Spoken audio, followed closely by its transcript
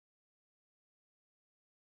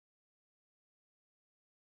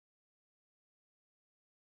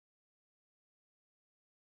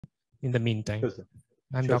in the meantime. Sure, sir.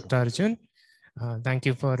 I'm Sure, Dr. Arjun. Thank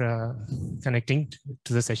you for connecting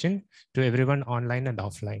to the session, to everyone online and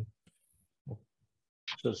offline.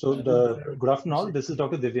 Good afternoon all. This is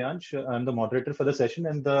Dr. Divyansh. I'm the moderator for the session,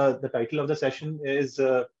 and the title of the session is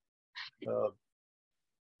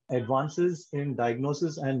Advances in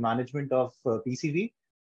Diagnosis and Management of PCV.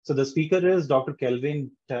 So the speaker is Dr.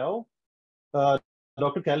 Kelvin Teo.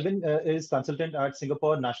 Dr. Kelvin is consultant at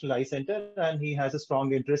Singapore National Eye Center, and he has a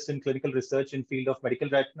strong interest in clinical research in field of medical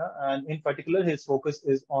retina. And in particular, his focus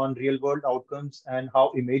is on real-world outcomes and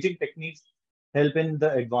how imaging techniques help in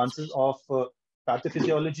the advances of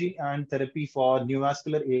pathophysiology and therapy for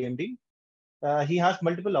neovascular AMD. He has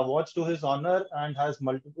multiple awards to his honor and has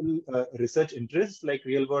multiple research interests like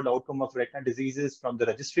real-world outcome of retina diseases from the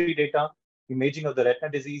registry data, imaging of the retina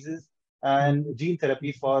diseases, and gene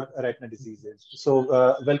therapy for retina diseases.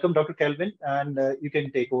 So welcome, Dr. Kelvin, and you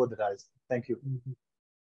can take over the rise. Thank you.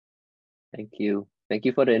 Thank you. Thank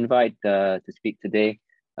you for the invite to speak today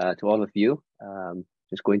to all of you.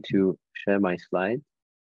 Just going to share my slides.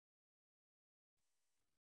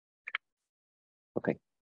 Okay.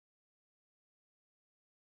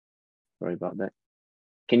 Sorry about that.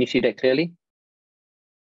 Can you see that clearly?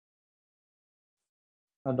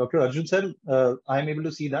 Dr. Arjun sir, I'm able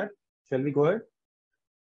to see that. Shall we go ahead?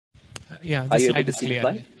 Yeah, the slide is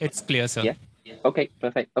clear. It's clear, sir. Yeah. Okay,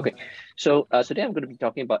 perfect. Okay, so today I'm going to be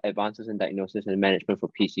talking about advances in diagnosis and management for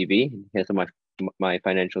PCV. Here's some of my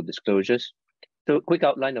financial disclosures. So a quick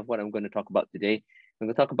outline of what I'm going to talk about today. I'm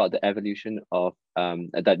going to talk about the evolution of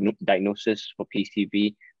a diagnosis for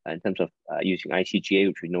PCV in terms of using ICGA,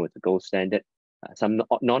 which we know is the gold standard, some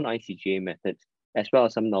non-ICGA methods, as well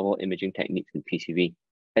as some novel imaging techniques in PCV.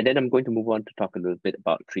 And then I'm going to move on to talk a little bit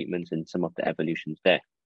about treatments and some of the evolutions there.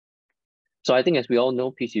 So I think, as we all know,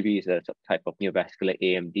 PCV is a subtype of neovascular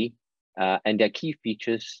AMD, and there are key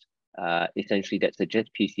features essentially that suggest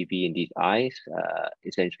PCV in these eyes,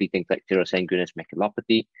 essentially things like xerosanguinous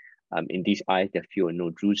maculopathy. In these eyes, there are few or no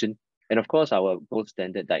drusen. And of course, our gold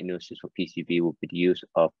standard diagnosis for PCV will be the use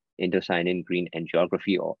of indocyanine green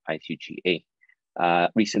angiography, or ICGA.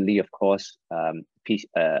 Recently, of course,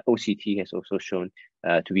 OCT has also shown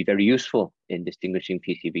to be very useful in distinguishing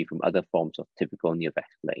PCV from other forms of typical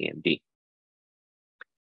neovascular AMD.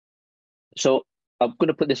 So I'm going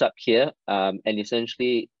to put this up here, and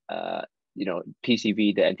essentially,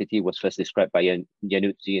 PCV, the entity, was first described by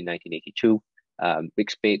Januzzi in 1982. Rick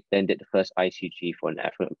Spade then did the first ICG for an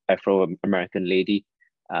Afro-American lady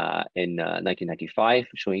in 1995,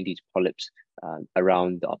 showing these polyps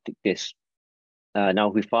around the optic disc. Now,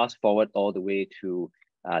 if we fast forward all the way to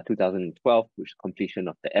 2012, which is completion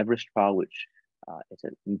of the Everest trial, which is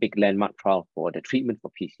a big landmark trial for the treatment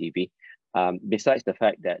for PCV. Besides the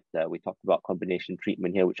fact that we talked about combination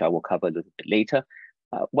treatment here, which I will cover a little bit later,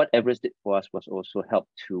 what Everest did for us was also help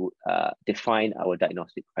to define our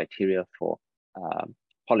diagnostic criteria for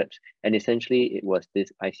polyps. And essentially, it was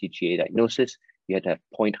this ICGA diagnosis. You had to have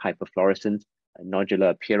point hyperfluorescence, a nodular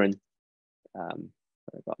appearance, sorry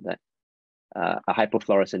about that, a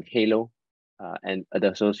hypofluorescent halo, and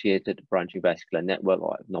the associated branching vascular network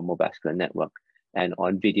or abnormal vascular network. And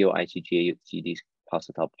on video ICGA, you'd see these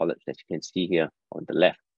pulsatile polyps that you can see here on the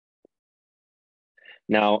left.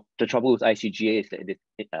 Now, the trouble with ICGA is that it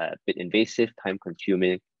is a bit invasive,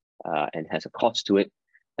 time-consuming, and has a cost to it.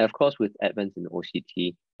 And of course, with advance in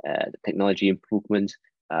OCT, the technology improvements,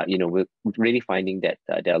 we're really finding that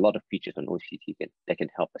there are a lot of features on OCT that can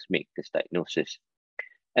help us make this diagnosis.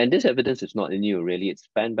 And this evidence is not new, really. It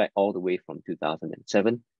spanned back all the way from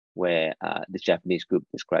 2007, where this Japanese group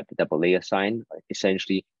described the double layer sign,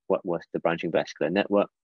 essentially what was the branching vascular network.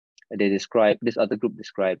 This other group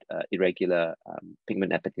described irregular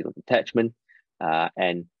pigment epithelial detachment.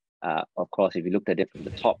 And of course, if you looked at it from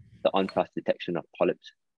the top, the on-pass detection of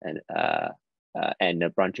polyps and the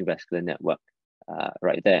branching vascular network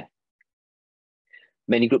right there.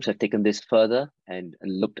 Many groups have taken this further and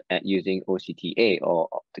looked at using OCTA, or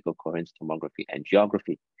optical coherence tomography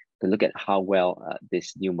angiography, to look at how well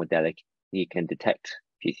this new modality can detect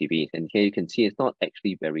PCVs. And here you can see it's not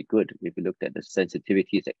actually very good. If you looked at the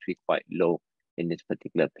sensitivity, it's actually quite low in this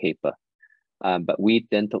particular paper. But we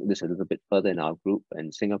then took this a little bit further in our group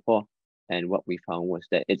in Singapore. And what we found was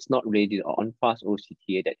that it's not really the on-pass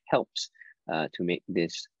OCTA that helps to make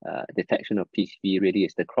this detection of PCV. Really,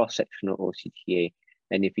 it's the cross-sectional OCTA.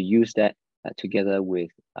 And if you use that together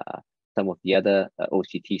with some of the other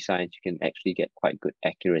OCT signs, you can actually get quite good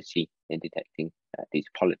accuracy in detecting these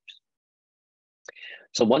polyps.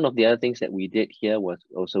 So one of the other things that we did here was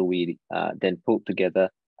also we then pulled together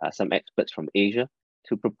some experts from Asia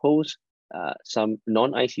to propose some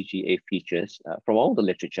non-ICGA features from all the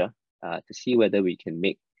literature to see whether we can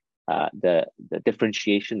make the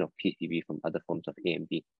differentiation of PCV from other forms of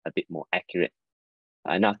AMD a bit more accurate.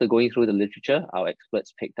 And after going through the literature, our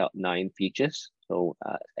experts picked out 9 features. So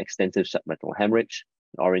extensive subretinal hemorrhage,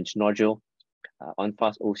 an orange nodule,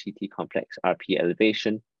 on-fast OCT complex RP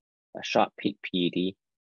elevation, a sharp peak PED,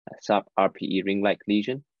 a sub-RPE ring-like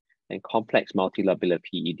lesion, and complex multilobular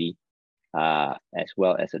PED, as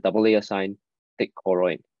well as a double layer sign, thick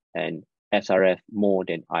choroid, and SRF more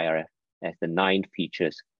than IRF as the 9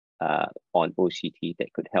 features on OCT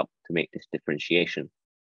that could help to make this differentiation.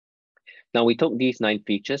 Now, we took these 9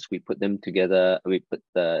 features, we put them together, we put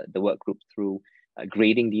the work group through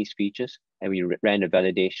grading these features, and we ran a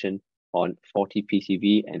validation on 40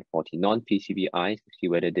 PCV and 40 non-PCV eyes to see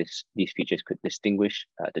whether these features could distinguish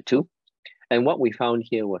the two. And what we found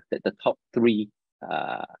here was that the top 3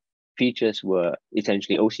 features were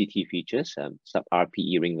essentially OCT features,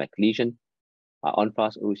 sub-RPE ring-like lesion,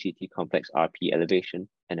 on-fast OCT complex RP elevation,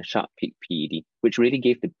 and a sharp peak PED, which really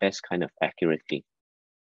gave the best kind of accuracy.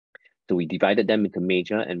 So we divided them into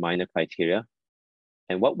major and minor criteria.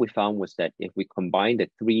 And what we found was that if we combine the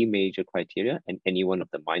 3 major criteria and any one of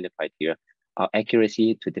the minor criteria, our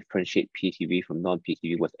accuracy to differentiate PCV from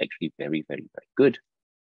non-PCV was actually very, very, very good,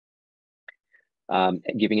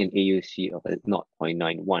 giving an AUC of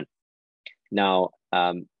 0.91. Now,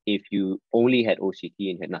 if you only had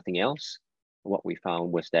OCT and had nothing else, what we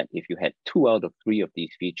found was that if you had 2 out of 3 of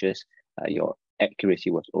these features, your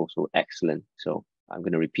accuracy was also excellent. So I'm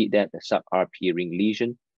going to repeat that: the sub-RP ring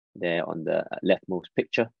lesion there on the leftmost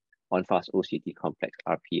picture, on-fast OCT complex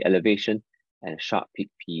RP elevation, and a sharp peak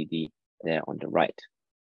PED there on the right.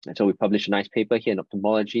 And so we published a nice paper here in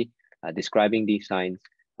Ophthalmology describing these signs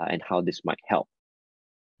and how this might help.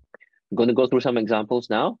 I'm going to go through some examples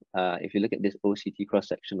now. If you look at this OCT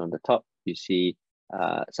cross-section on the top, you see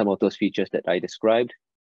some of those features that I described,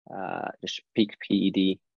 the peak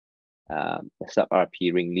PED, the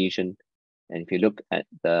sub-RP ring lesion. And if you look at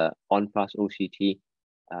the on-fast OCT,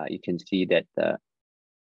 you can see that the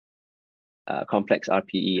complex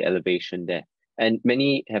RPE elevation there. And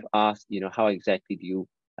many have asked, how exactly do you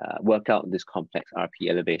work out this complex RP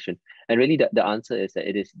elevation? And really the answer is that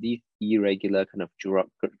it is these irregular kind of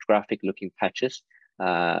graphic looking patches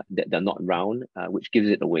that are not round, which gives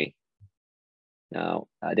it away. Now,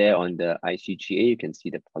 there on the ICGA, you can see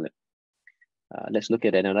the polyp. Let's look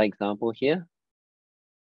at another example here.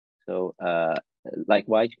 So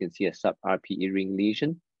likewise, you can see a sub-RPE ring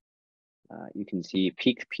lesion. You can see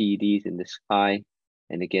peak PEDs in this eye.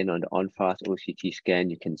 And again, on the on-fast OCT scan,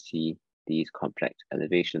 you can see these complex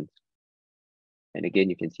elevations. And again,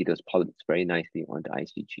 you can see those polyps very nicely on the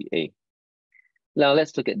ICGA. Now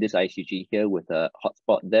let's look at this ICG here with a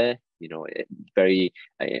hotspot there.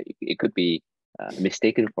 It could be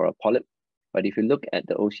mistaken for a polyp. But if you look at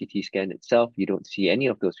the OCT scan itself, you don't see any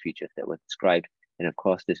of those features that were described. And of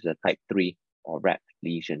course, this is a type 3 or wrapped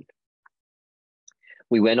lesion.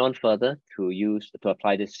 We went on further to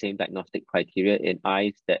apply the same diagnostic criteria in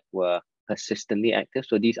eyes that were persistently active.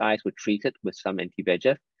 So these eyes were treated with some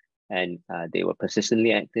anti-VEGF and they were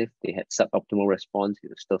persistently active. They had suboptimal response. There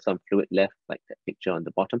was still some fluid left, like that picture on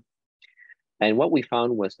the bottom. And what we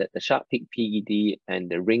found was that the sharp peak PED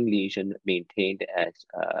and the ring lesion maintained as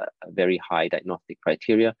a very high diagnostic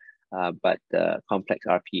criteria, but the complex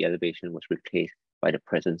RP elevation was replaced by the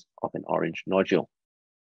presence of an orange nodule.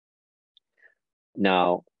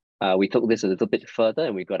 Now, we took this a little bit further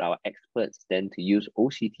and we got our experts then to use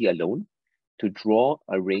OCT alone to draw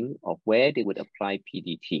a ring of where they would apply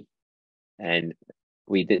PDT. And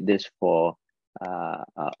we did this for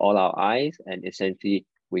all our eyes, and essentially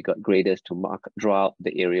we got graders to draw out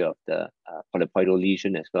the area of the polypoidal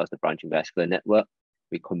lesion as well as the branching vascular network.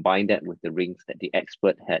 We combined that with the rings that the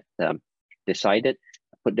expert had decided,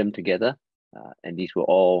 put them together, and these were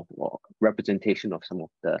all representation of some of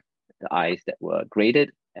the eyes that were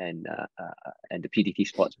graded and the PDT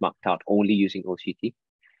spots marked out only using OCT.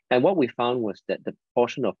 And what we found was that the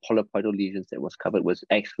portion of polypoidal lesions that was covered was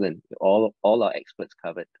excellent. All our experts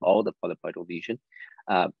covered all the polypoidal lesion,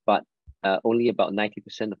 but only about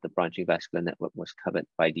 90% of the branching vascular network was covered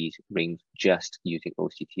by these rings just using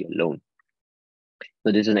OCT alone.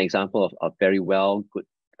 So this is an example of very good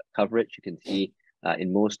coverage. You can see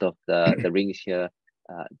in most of the rings here,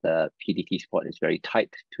 the PDT spot is very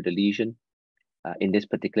tight to the lesion. In this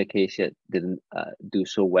particular case, it didn't do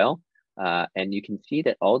so well. And you can see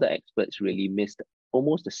that all the experts really missed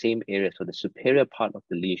almost the same area. So the superior part of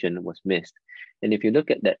the lesion was missed. And if you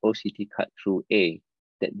look at that OCT cut through A,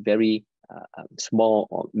 that very small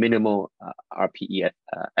or minimal RPE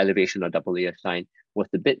elevation or double layer sign was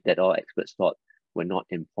the bit that all experts thought were not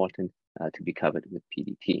important to be covered with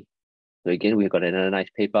PDT. So again, we've got another nice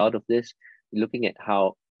paper out of this, looking at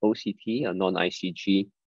how OCT, or non-ICG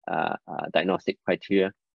diagnostic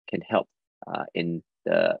criteria, can help in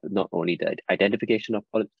not only the identification of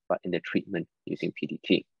polyps, but in the treatment using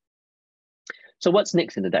PDT. So what's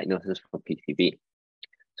next in the diagnosis for PCV?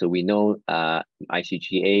 So we know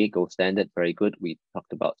ICGA, gold standard, very good. We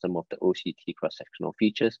talked about some of the OCT cross-sectional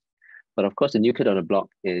features. But of course, the new kid on the block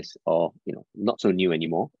is, or not so new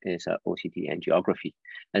anymore, is OCT angiography.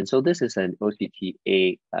 And so this is an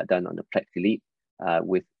OCTA done on the Plex Elite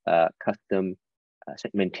with custom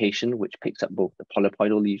segmentation, which picks up both the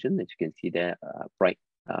polypoidal lesion, as you can see there, bright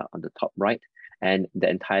on the top right, and the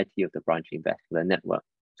entirety of the branching vascular network.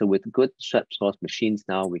 So with good swept source machines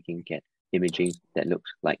now, we can get imaging that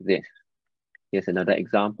looks like this. Here's another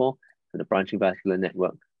example for the branching vascular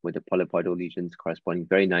network with the polypoidal lesions corresponding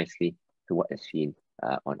very nicely to what is seen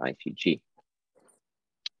on ICG.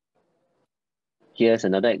 Here's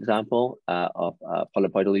another example of a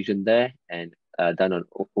polypoidal lesion there, and done on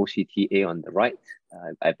OCTA on the right.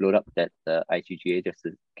 I've loaded up that ICGA just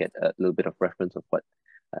to get a little bit of reference of what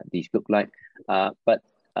these look like. But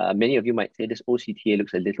many of you might say this OCTA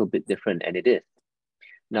looks a little bit different, and it is.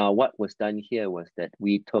 Now, what was done here was that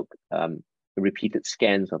we took repeated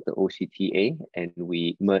scans of the OCTA and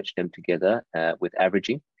we merged them together with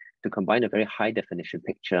averaging to combine a very high definition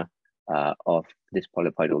picture of this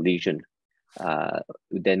polypoidal lesion.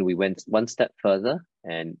 Then we went one step further,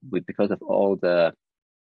 and because of all the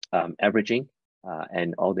averaging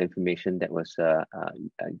and all the information that was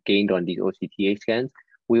gained on these OCTA scans,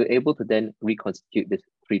 we were able to then reconstitute this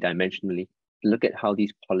three-dimensionally to look at how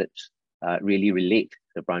these polyps really relate to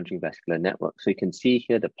the branching vascular network. So you can see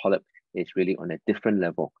here the polyp is really on a different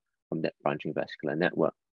level from that branching vascular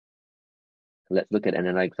network. So let's look at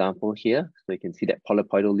another example here. So you can see that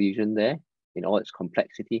polypoidal lesion there in all its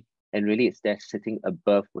complexity, and really it's there sitting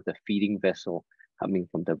above with a feeding vessel coming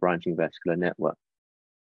from the branching vascular network.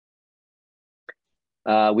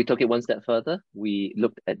 We took it one step further. We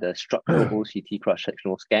looked at the structural OCT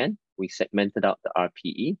cross-sectional scan. We segmented out the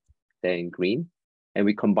RPE there in green, and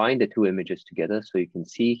we combined the two images together. So you can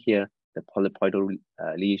see here the polypoidal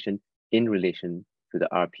lesion in relation to the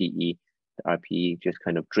RPE. The RPE just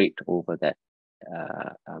kind of draped over that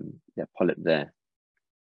polyp there.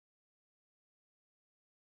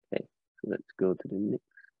 Okay, so let's go to the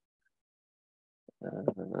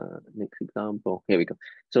next example. Here we go.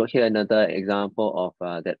 So here another example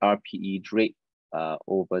of that RPE drape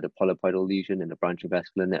over the polypoidal lesion in the branching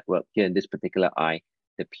vascular network. Here in this particular eye,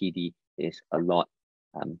 the PD is a lot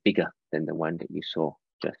bigger than the one that you saw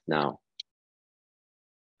just now.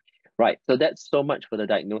 Right, so that's so much for the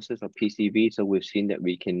diagnosis of PCV. So we've seen that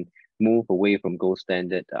we can move away from gold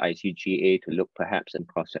standard ICGA to look perhaps in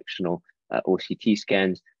cross-sectional OCT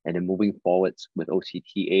scans, and then moving forwards with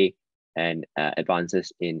OCTA and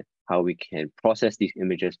advances in how we can process these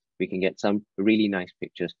images, we can get some really nice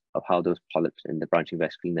pictures of how those polyps in the branching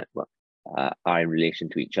vascular network are in relation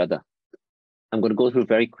to each other. I'm going to go through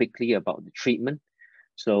very quickly about the treatment.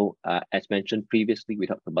 So as mentioned previously, we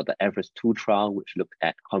talked about the Everest-2 trial, which looked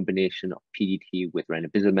at combination of PDT with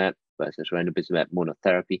ranibizumab versus ranibizumab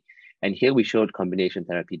monotherapy. And here we showed combination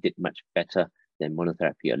therapy did much better than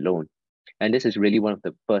monotherapy alone. And this is really one of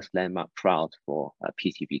the first landmark trials for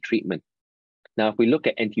PCV treatment. Now, if we look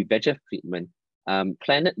at anti-VEGF treatment,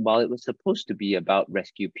 Planet, while it was supposed to be about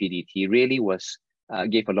rescue PDT, really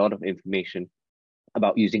gave a lot of information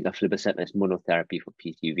about using aflibercept as monotherapy for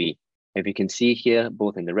PCV. If you can see here,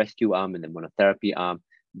 both in the rescue arm and the monotherapy arm,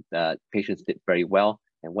 the patients did very well.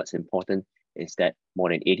 And what's important is that more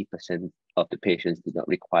than 80% of the patients did not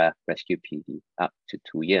require rescue PD up to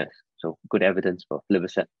 2 years. So good evidence for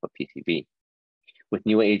aflibercept for PCV. With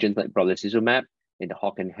newer agents like brolucizumab, in the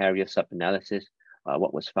Hawk and Harrier sub-analysis,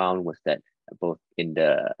 what was found was that both in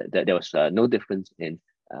there was no difference in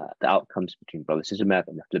the outcomes between brolucizumab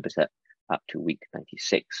and aflibercept up to week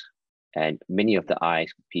 96. And many of the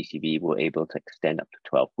eyes with PCV were able to extend up to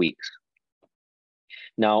 12 weeks.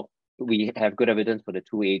 Now, we have good evidence for the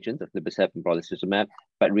two agents, aflibercept and brolucizumab,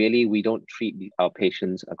 but really we don't treat our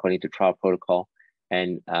patients according to trial protocol.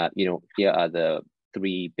 And here are the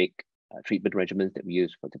three big treatment regimens that we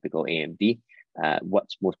use for typical AMD.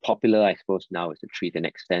 What's most popular, I suppose, now is to treat and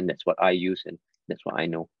extend. That's what I use, and that's what I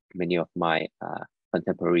know many of my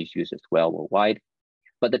contemporaries use as well worldwide.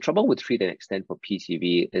 But the trouble with treat and extend for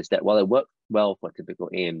PCV is that while it works well for typical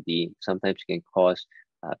AMD, sometimes it can cause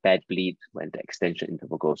bad bleeds when the extension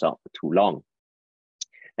interval goes out for too long.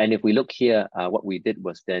 And if we look here, what we did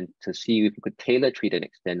was then to see if we could tailor treat and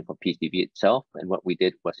extend for PCV itself. And what we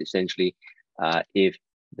did was essentially, if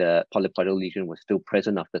the polypoidal lesion was still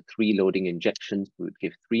present after 3 loading injections, we would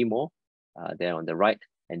give 3 more. there on the right,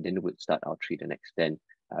 and then we'd start our treat and extend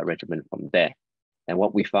regimen from there. And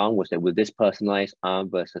what we found was that with this personalized arm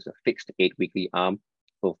versus a fixed 8-weekly arm,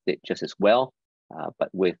 both did just as well. But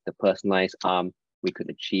with the personalized arm, we could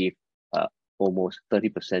achieve almost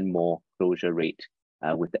 30% more closure rate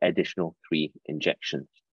with the additional 3 injections.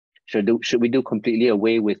 Should we do completely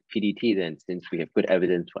away with PDT then, since we have good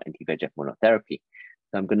evidence for anti-VEGF monotherapy?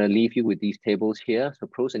 So I'm going to leave you with these tables here. So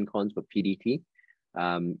pros and cons for PDT.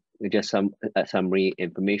 Just some summary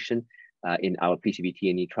information. In our PCV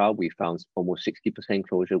TNE trial, we found almost 60%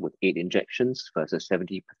 closure with 8 injections versus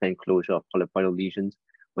 70% closure of polypoidal lesions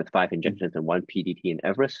with 5 injections and 1 PDT in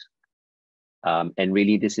Everest. And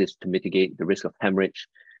really, this is to mitigate the risk of hemorrhage.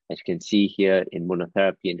 As you can see here in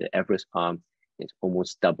monotherapy in the Everest arm, it's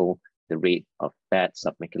almost double the rate of bad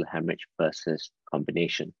submacular hemorrhage versus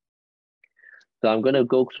combination. So I'm going to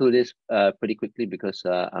go through this pretty quickly because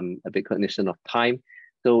I'm a bit cognizant of time.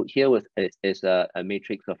 So here is a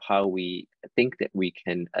matrix of how we think that we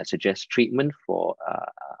can suggest treatment for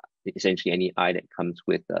essentially any eye that comes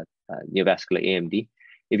with neovascular AMD.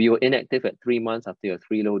 If you were inactive at 3 months after your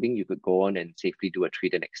 3 loading, you could go on and safely do a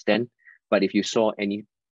treat and extend. But if you saw any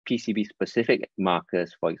PCV specific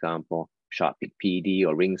markers, for example, sharp peak PD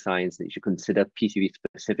or ring signs, then you should consider PCV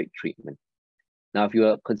specific treatment. Now, if you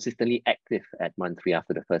are consistently active at month 3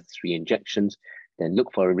 after the first 3 injections, then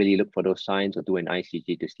really look for those signs or do an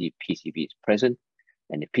ICG to see if PCV is present.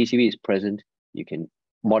 And if PCV is present, you can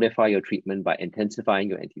modify your treatment by intensifying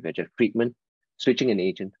your anti-VEGF treatment, switching an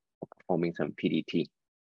agent, or performing some PDT.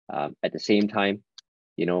 At the same time,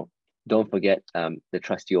 don't forget the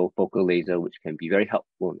trusty old focal laser, which can be very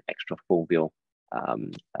helpful in extrafoveal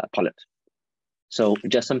polyps. So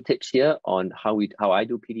just some tips here on how I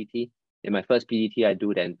do PDT. In my first PDT, I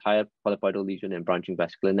do the entire polypoidal lesion and branching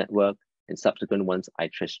vascular network, and subsequent ones, I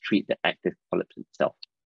just treat the active polyps itself.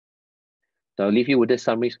 So I'll leave you with this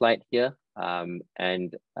summary slide here.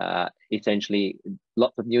 Essentially,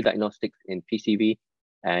 lots of new diagnostics in PCV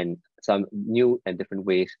and some new and different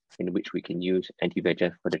ways in which we can use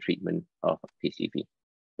anti-VEGF for the treatment of PCV.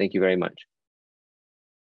 Thank you very much.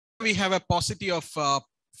 We have a paucity of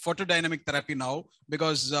photodynamic therapy now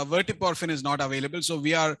because verteporfin is not available. So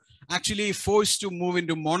we are actually forced to move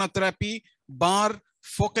into monotherapy bar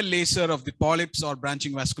focal laser of the polyps or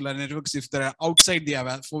branching vascular networks if they're outside the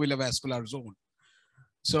foveolar vascular zone.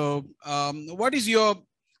 So what is your,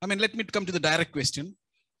 let me come to the direct question.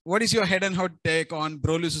 What is your head and heart take on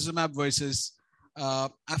brolucizumab versus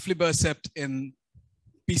aflibercept in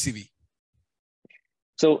PCV?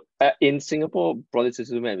 So in Singapore,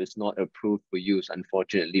 brolucizumab is not approved for use,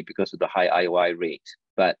 unfortunately, because of the high IOI rate.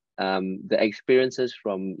 But the experiences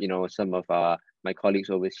from some of my colleagues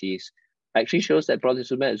overseas actually shows that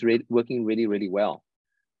brolucizumab is working really, really well.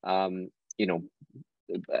 Barring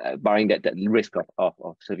that risk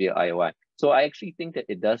of severe IOI. So I actually think that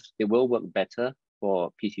it will work better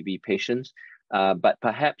for PCV patients, but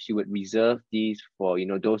perhaps you would reserve these for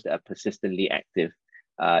those that are persistently active.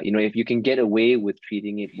 If you can get away with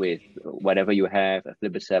treating it with whatever you have,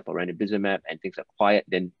 aflibercept or ranibizumab, and things are quiet,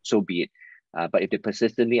 then so be it. But if they're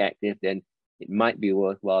persistently active, then it might be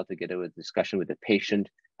worthwhile to get a discussion with the patient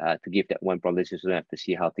to give that one brolucizumab to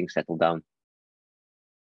see how things settle down.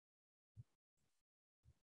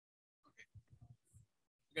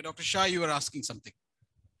 Okay, Dr. Shah, you were asking something.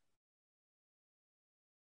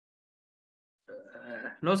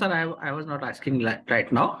 No, sir, I was not asking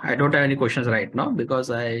right now. I don't have any questions right now because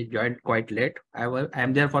I joined quite late. I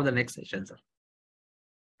am there for the next session, sir.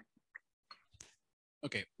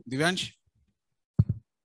 Okay, Divyansh.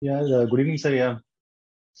 Yeah, good evening, sir. Yeah.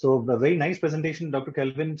 So a very nice presentation, Dr.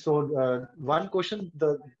 Kelvin. So one question,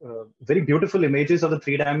 the very beautiful images of the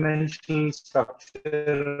 3-dimensional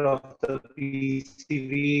structure of the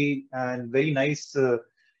PCV and very nice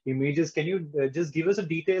images. Can you just give us a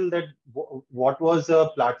detail that what was the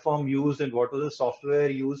platform used and what was the software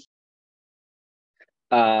used?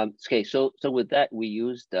 Okay, so with that, we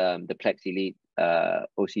used the Plex Elite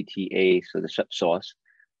OCTA, so the source.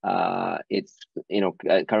 It's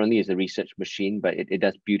currently is a research machine, but it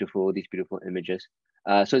does these beautiful images.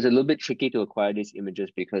 So it's a little bit tricky to acquire these images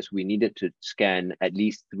because we needed to scan at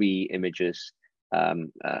least 3 images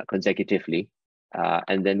consecutively,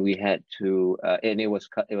 and then we had to and it was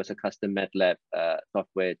a custom MATLAB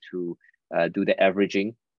software to do the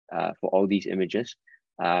averaging for all these images,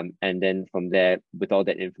 and then from there, with all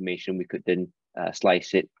that information, we could then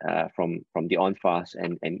slice it from the on-fast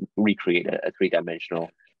and recreate a 3-dimensional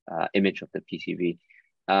image of the PCV.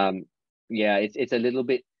 Yeah, it's a little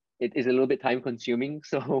bit time consuming.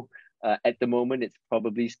 So at the moment, it's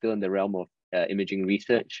probably still in the realm of imaging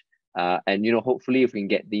research. And hopefully if we can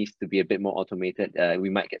get these to be a bit more automated, we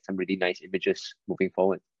might get some really nice images moving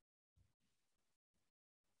forward.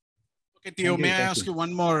 Okay, Theo, may I ask you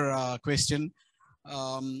one more question?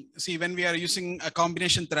 See, when we are using a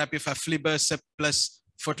combination therapy of aflibercept plus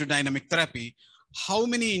photodynamic therapy, how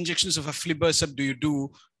many injections of aflibercept do you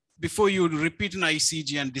do before you repeat an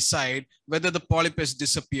ICG and decide whether the polyp has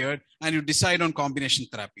disappeared and you decide on combination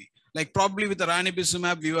therapy? Like probably with the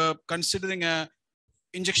ranibizumab, we were considering a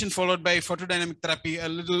injection followed by photodynamic therapy a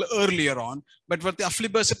little earlier on, but with the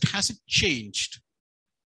aflibercept, has it changed?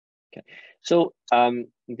 Okay, so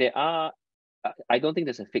there are, I don't think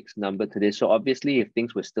there's a fixed number to this. So obviously, if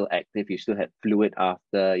things were still active, you still had fluid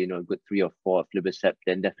after a good 3 or 4 aflibercept,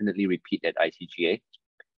 then definitely repeat that ICGA.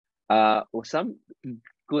 Some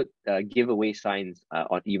good giveaway signs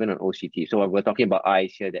even on OCT. So we're talking about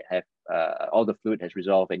eyes here that have all the fluid has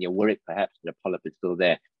resolved, and you're worried perhaps the polyp is still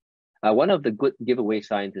there. One of the good giveaway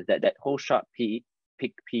signs is that whole sharp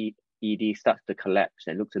PED starts to collapse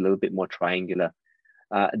and looks a little bit more triangular.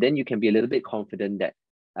 Then you can be a little bit confident that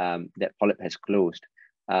that polyp has closed.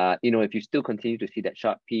 If you still continue to see that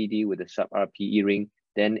sharp PED with a sub-RPE ring,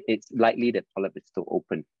 then it's likely that polyp is still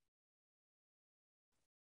open.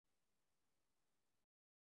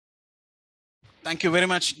 Thank you very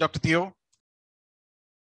much, Dr. Teo.